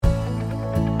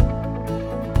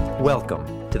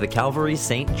Welcome to the Calvary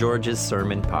St. George's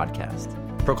Sermon Podcast,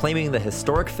 proclaiming the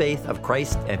historic faith of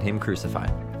Christ and Him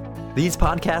crucified. These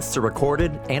podcasts are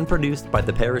recorded and produced by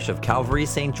the parish of Calvary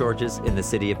St. George's in the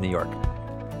city of New York.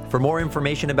 For more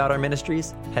information about our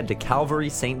ministries, head to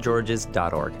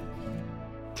calvarystgeorges.org.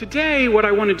 Today, what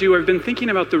I want to do, I've been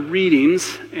thinking about the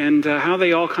readings and how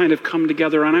they all kind of come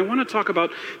together, and I want to talk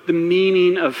about the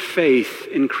meaning of faith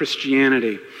in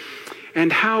Christianity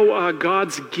and how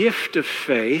God's gift of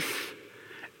faith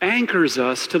anchors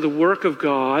us to the work of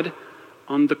God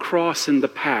on the cross in the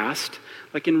past,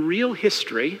 like in real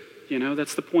history. You know,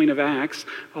 that's the point of Acts.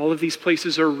 All of these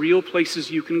places are real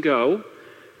places you can go.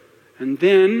 And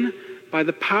then, by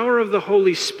the power of the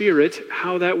Holy Spirit,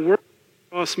 how that work on the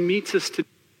cross meets us today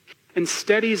and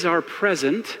steadies our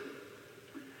present,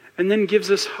 and then gives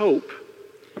us hope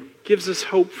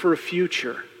for a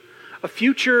future. A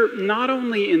future not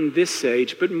only in this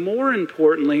age, but more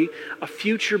importantly, a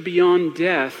future beyond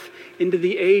death into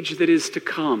the age that is to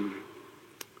come.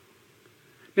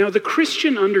 Now, the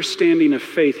Christian understanding of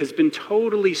faith has been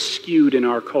totally skewed in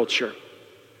our culture.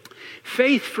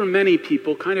 Faith, for many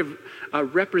people, kind of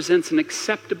represents an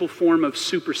acceptable form of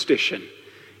superstition.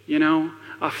 You know,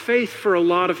 faith for a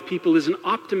lot of people is an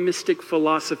optimistic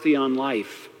philosophy on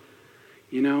life.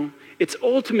 You know, it's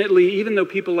ultimately, even though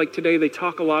people like today, they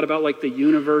talk a lot about like the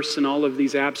universe and all of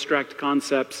these abstract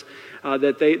concepts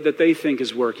that they think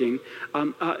is working.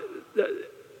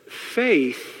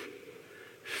 Faith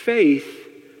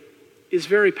is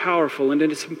very powerful and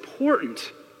it's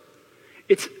important.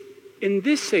 It's in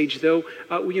this age, though,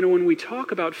 when we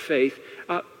talk about faith,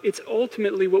 it's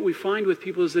ultimately what we find with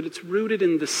people is that it's rooted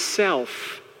in the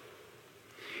self.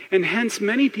 And hence,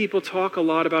 many people talk a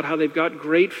lot about how they've got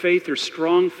great faith or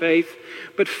strong faith,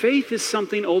 but faith is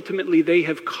something ultimately they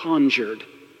have conjured.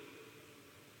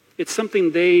 It's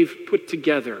something they've put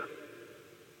together.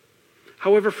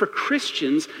 However, for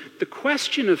Christians, the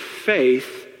question of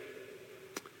faith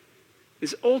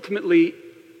is ultimately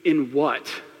in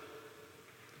what?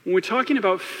 When we're talking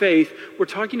about faith, we're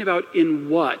talking about in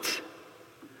what?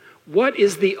 What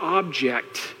is the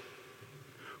object?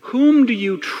 Whom do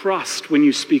you trust when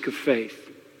you speak of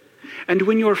faith? And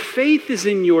when your faith is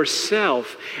in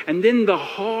yourself, and then the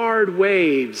hard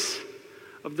waves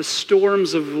of the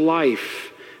storms of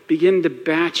life begin to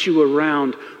bat you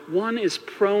around, one is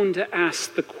prone to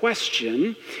ask the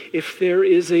question, if there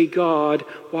is a God,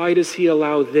 why does He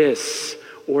allow this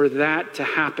or that to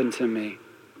happen to me?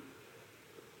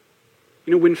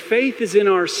 You know, when faith is in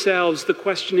ourselves, the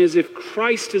question is, if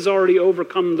Christ has already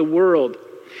overcome the world,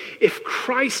 if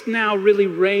Christ now really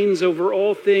reigns over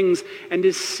all things and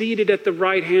is seated at the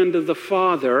right hand of the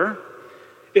Father,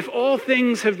 if all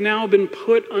things have now been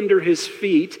put under His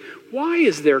feet, why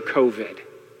is there COVID?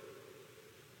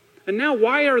 And now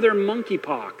why are there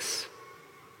monkeypox?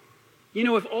 You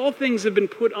know, if all things have been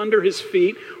put under His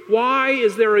feet, why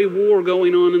is there a war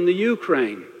going on in the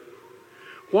Ukraine?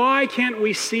 Why can't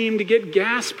we seem to get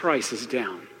gas prices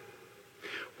down?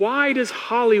 Why does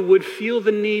Hollywood feel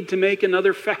the need to make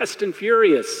another Fast and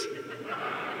Furious?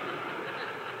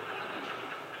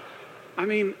 I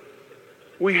mean,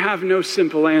 we have no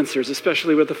simple answers,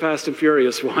 especially with the Fast and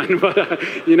Furious one. But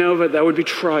that would be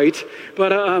trite.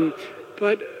 But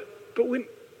when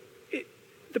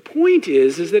the point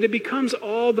is that it becomes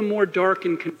all the more dark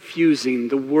and confusing,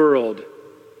 the world,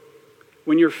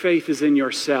 when your faith is in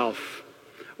yourself,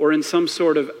 or in some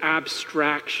sort of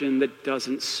abstraction that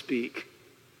doesn't speak.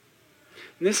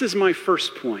 And this is my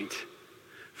first point.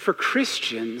 For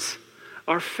Christians,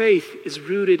 our faith is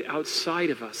rooted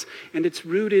outside of us, and it's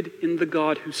rooted in the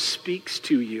God who speaks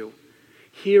to you.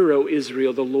 Hear, O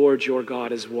Israel, the Lord your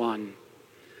God is one.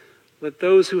 Let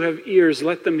those who have ears,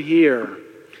 let them hear.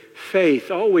 Faith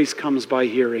always comes by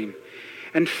hearing.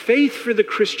 And faith for the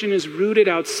Christian is rooted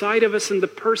outside of us in the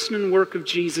person and work of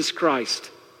Jesus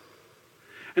Christ.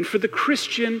 And for the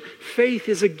Christian, faith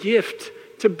is a gift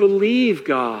to believe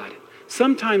God,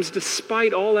 sometimes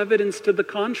despite all evidence to the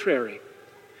contrary.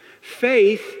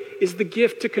 Faith is the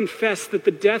gift to confess that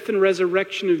the death and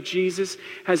resurrection of Jesus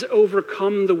has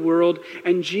overcome the world,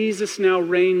 and Jesus now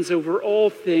reigns over all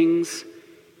things,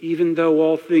 even though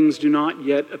all things do not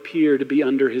yet appear to be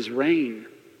under His reign.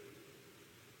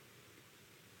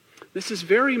 This is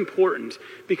very important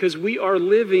because we are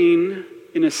living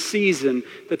in a season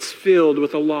that's filled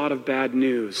with a lot of bad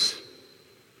news.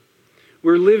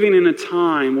 We're living in a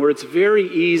time where it's very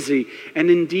easy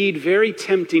and indeed very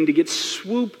tempting to get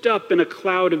swooped up in a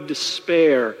cloud of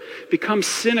despair, become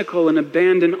cynical, and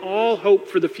abandon all hope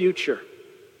for the future.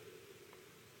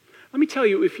 Let me tell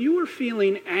you, if you are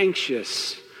feeling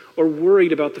anxious or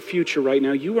worried about the future right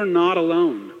now, you are not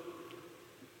alone.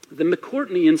 The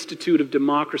McCourtney Institute of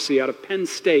Democracy out of Penn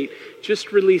State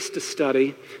just released a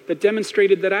study that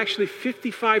demonstrated that actually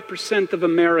 55% of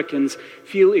Americans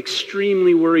feel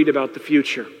extremely worried about the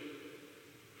future.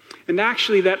 And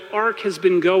actually that arc has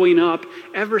been going up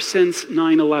ever since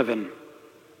 9/11.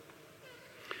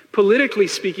 Politically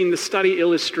speaking, the study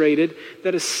illustrated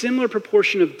that a similar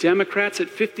proportion of Democrats at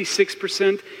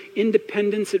 56%,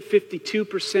 independents at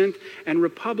 52%, and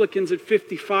Republicans at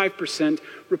 55%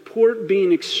 report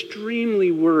being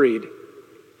extremely worried.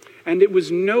 And it was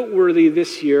noteworthy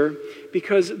this year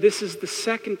because this is the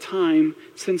second time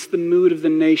since the Mood of the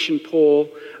Nation poll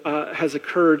has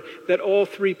occurred that all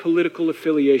three political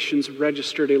affiliations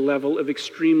registered a level of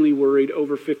extremely worried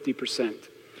over 50%.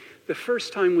 The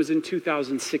first time was in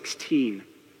 2016.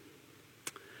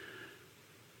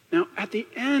 Now, at the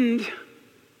end,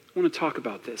 I want to talk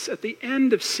about this. At the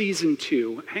end of season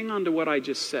 2, hang on to what I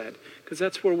just said, because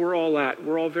that's where we're all at.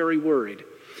 We're all very worried.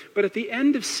 But at the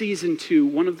end of season 2,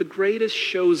 one of the greatest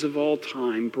shows of all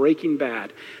time, Breaking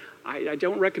Bad, I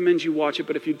don't recommend you watch it,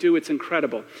 but if you do, it's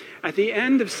incredible. At the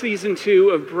end of season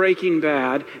 2 of Breaking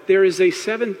Bad, there is two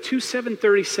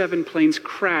 737 planes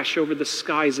crash over the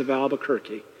skies of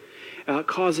Albuquerque,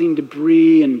 causing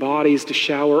debris and bodies to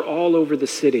shower all over the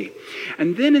city.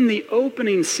 And then in the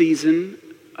opening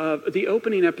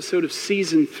episode of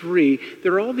season 3,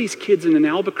 there are all these kids in an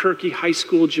Albuquerque high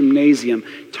school gymnasium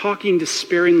talking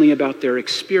despairingly about their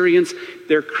experience,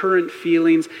 their current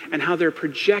feelings, and how they're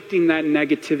projecting that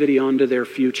negativity onto their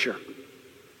future.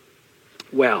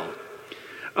 Well,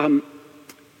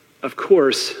 of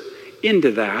course,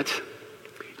 into that,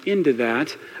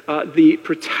 the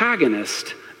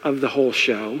protagonist of the whole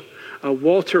show,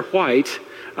 Walter White,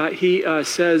 he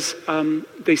says,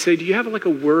 they say, do you have like a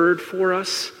word for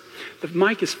us? The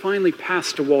mic is finally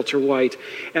passed to Walter White,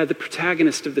 the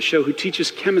protagonist of the show who teaches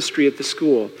chemistry at the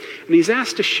school. And he's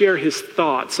asked to share his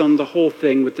thoughts on the whole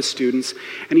thing with the students.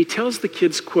 And he tells the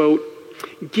kids, quote,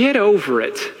 "Get over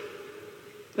it."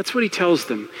 That's what he tells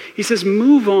them. He says,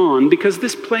 move on, because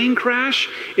this plane crash,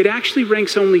 it actually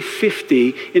ranks only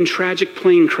 50 in tragic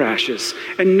plane crashes,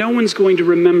 and no one's going to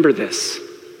remember this.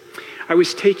 I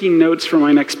was taking notes for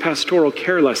my next pastoral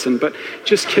care lesson, but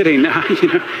just kidding.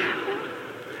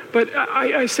 But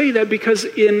I say that because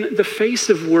in the face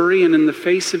of worry and in the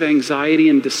face of anxiety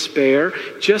and despair,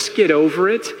 just get over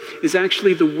it is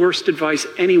actually the worst advice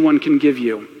anyone can give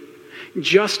you.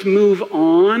 Just move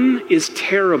on is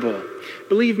terrible.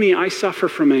 Believe me, I suffer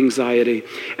from anxiety.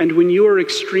 And when you are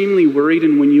extremely worried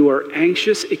and when you are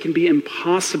anxious, it can be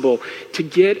impossible to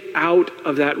get out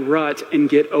of that rut and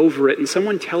get over it. And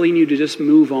someone telling you to just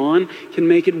move on can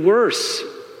make it worse.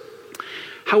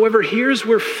 However, here's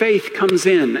where faith comes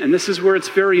in, and this is where it's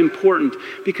very important,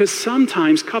 because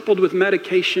sometimes, coupled with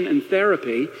medication and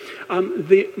therapy,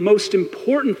 the most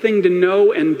important thing to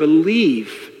know and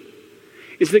believe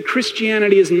is that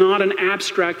Christianity is not an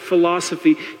abstract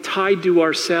philosophy tied to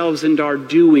ourselves and our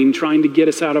doing, trying to get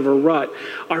us out of a rut.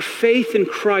 Our faith in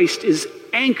Christ is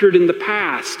anchored in the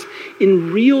past,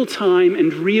 in real time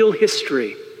and real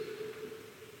history.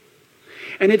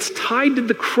 And it's tied to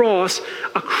the cross,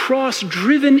 a cross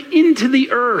driven into the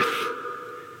earth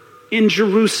in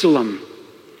Jerusalem,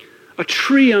 a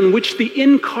tree on which the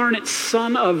incarnate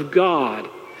Son of God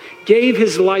gave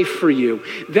his life for you.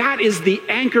 That is the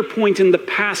anchor point in the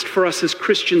past for us as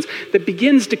Christians that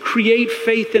begins to create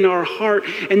faith in our heart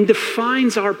and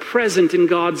defines our present in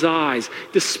God's eyes,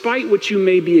 despite what you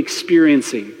may be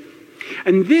experiencing.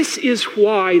 And this is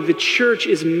why the church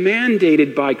is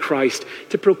mandated by Christ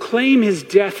to proclaim his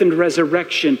death and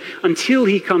resurrection until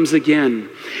he comes again.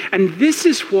 And this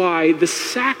is why the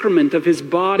sacrament of his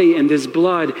body and his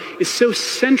blood is so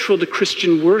central to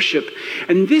Christian worship.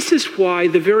 And this is why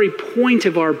the very point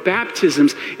of our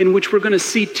baptisms, in which we're going to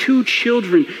see two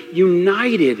children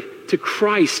united to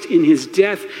Christ in his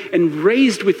death and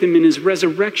raised with him in his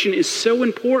resurrection, is so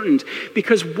important,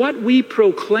 because what we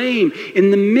proclaim in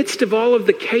the midst of all of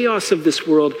the chaos of this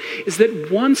world is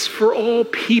that once for all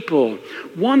people,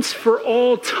 once for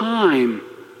all time,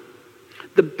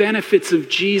 the benefits of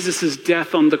Jesus'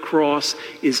 death on the cross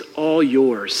is all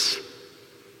yours.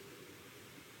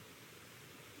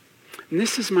 And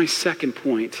this is my second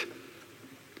point.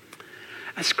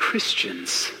 As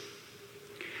Christians,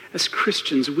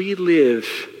 we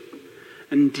live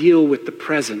and deal with the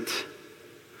present,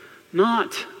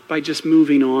 not by just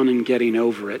moving on and getting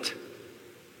over it.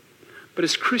 But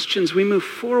as Christians, we move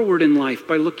forward in life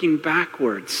by looking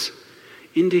backwards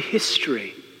into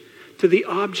history, to the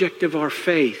object of our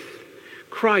faith,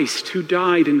 Christ, who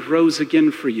died and rose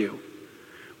again for you,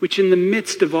 which in the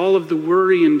midst of all of the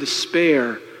worry and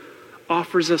despair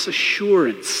offers us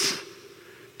assurance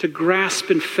to grasp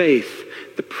in faith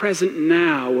the present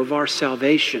now of our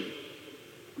salvation.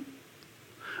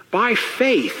 By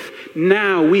faith,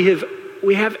 now we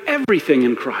have everything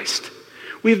in Christ.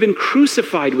 We have been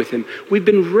crucified with him. We've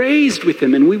been raised with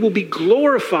him, and we will be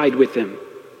glorified with him.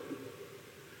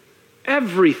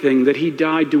 Everything that he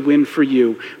died to win for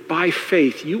you, by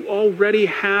faith, you already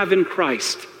have in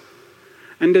Christ.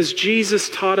 And as Jesus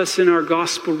taught us in our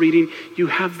gospel reading, you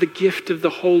have the gift of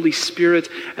the Holy Spirit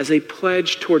as a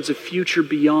pledge towards a future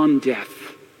beyond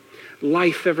death,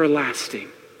 life everlasting.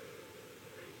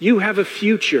 You have a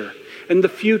future, and the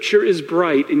future is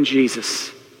bright in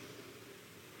Jesus.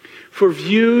 For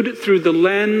viewed through the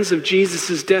lens of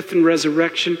Jesus' death and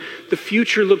resurrection, the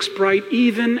future looks bright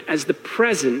even as the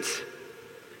present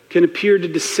can appear to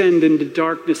descend into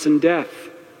darkness and death.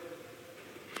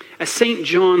 As St.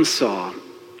 John saw,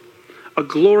 a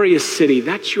glorious city,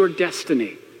 that's your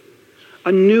destiny.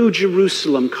 A new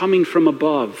Jerusalem coming from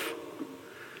above.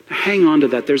 Now hang on to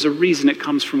that. There's a reason it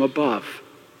comes from above.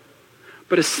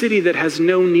 But a city that has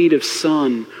no need of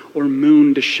sun or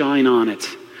moon to shine on it.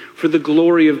 For the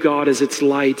glory of God is its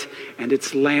light, and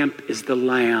its lamp is the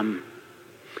Lamb.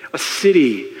 A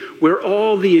city where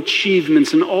all the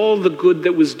achievements and all the good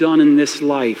that was done in this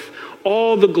life,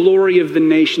 all the glory of the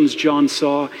nations John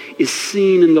saw, is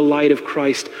seen in the light of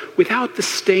Christ without the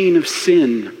stain of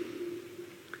sin.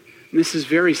 And this is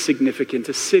very significant.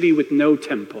 A city with no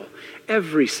temple.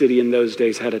 Every city in those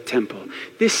days had a temple.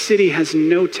 This city has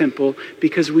no temple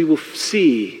because we will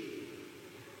see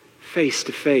face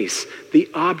to face the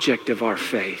object of our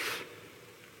faith,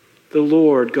 the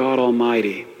Lord God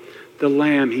Almighty, the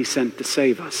Lamb he sent to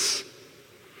save us.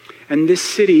 And this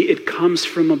city, it comes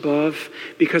from above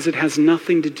because it has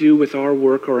nothing to do with our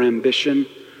work or ambition,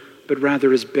 but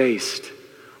rather is based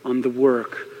on the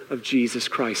work of Jesus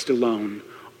Christ alone,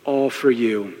 all for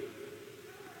you.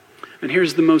 And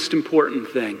here's the most important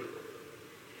thing,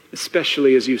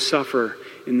 especially as you suffer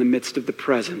in the midst of the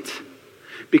present.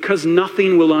 Because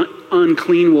nothing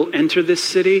unclean will enter this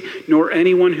city, nor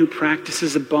anyone who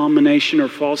practices abomination or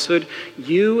falsehood,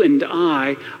 you and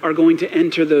I are going to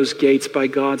enter those gates by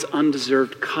God's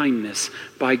undeserved kindness,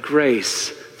 by grace,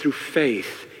 through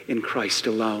faith in Christ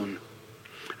alone.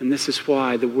 And this is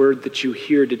why the word that you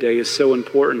hear today is so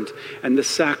important, and the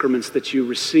sacraments that you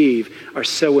receive are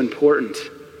so important,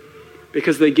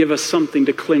 because they give us something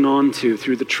to cling on to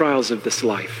through the trials of this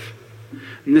life.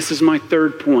 And this is my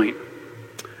third point.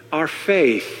 Our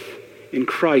faith in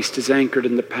Christ is anchored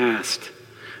in the past,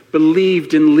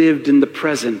 believed and lived in the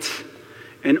present,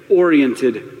 and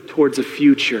oriented towards a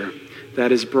future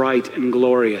that is bright and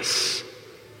glorious.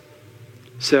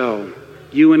 So,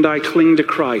 you and I cling to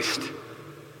Christ,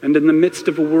 and in the midst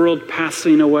of a world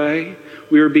passing away,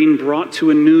 we are being brought to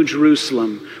a new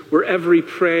Jerusalem, where every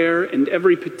prayer and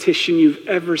every petition you've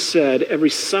ever said, every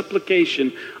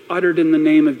supplication uttered in the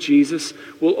name of Jesus,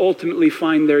 will ultimately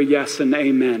find their yes and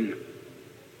amen.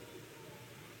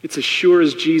 It's as sure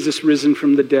as Jesus risen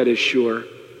from the dead is sure.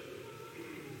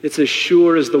 It's as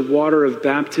sure as the water of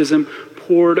baptism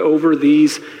poured over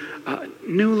these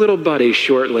new little buddies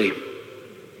shortly.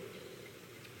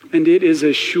 And it is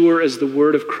as sure as the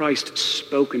word of Christ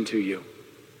spoken to you.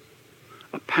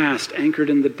 A past anchored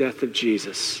in the death of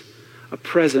Jesus, a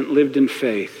present lived in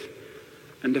faith,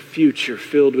 and a future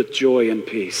filled with joy and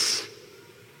peace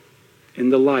in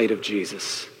the light of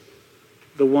Jesus,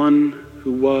 the one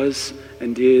who was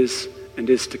and is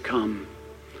to come.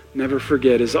 Never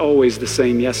forget, is always the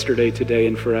same yesterday, today,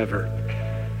 and forever.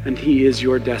 And he is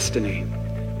your destiny.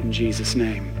 In Jesus'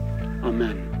 name,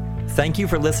 amen. Thank you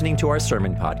for listening to our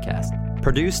sermon podcast,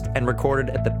 produced and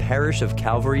recorded at the parish of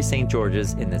Calvary St.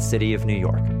 George's in the city of New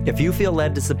York. If you feel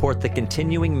led to support the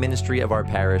continuing ministry of our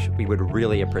parish, we would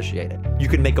really appreciate it. You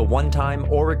can make a one-time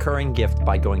or recurring gift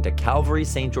by going to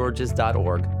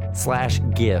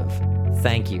calvarystgeorges.org/give.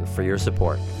 Thank you for your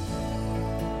support.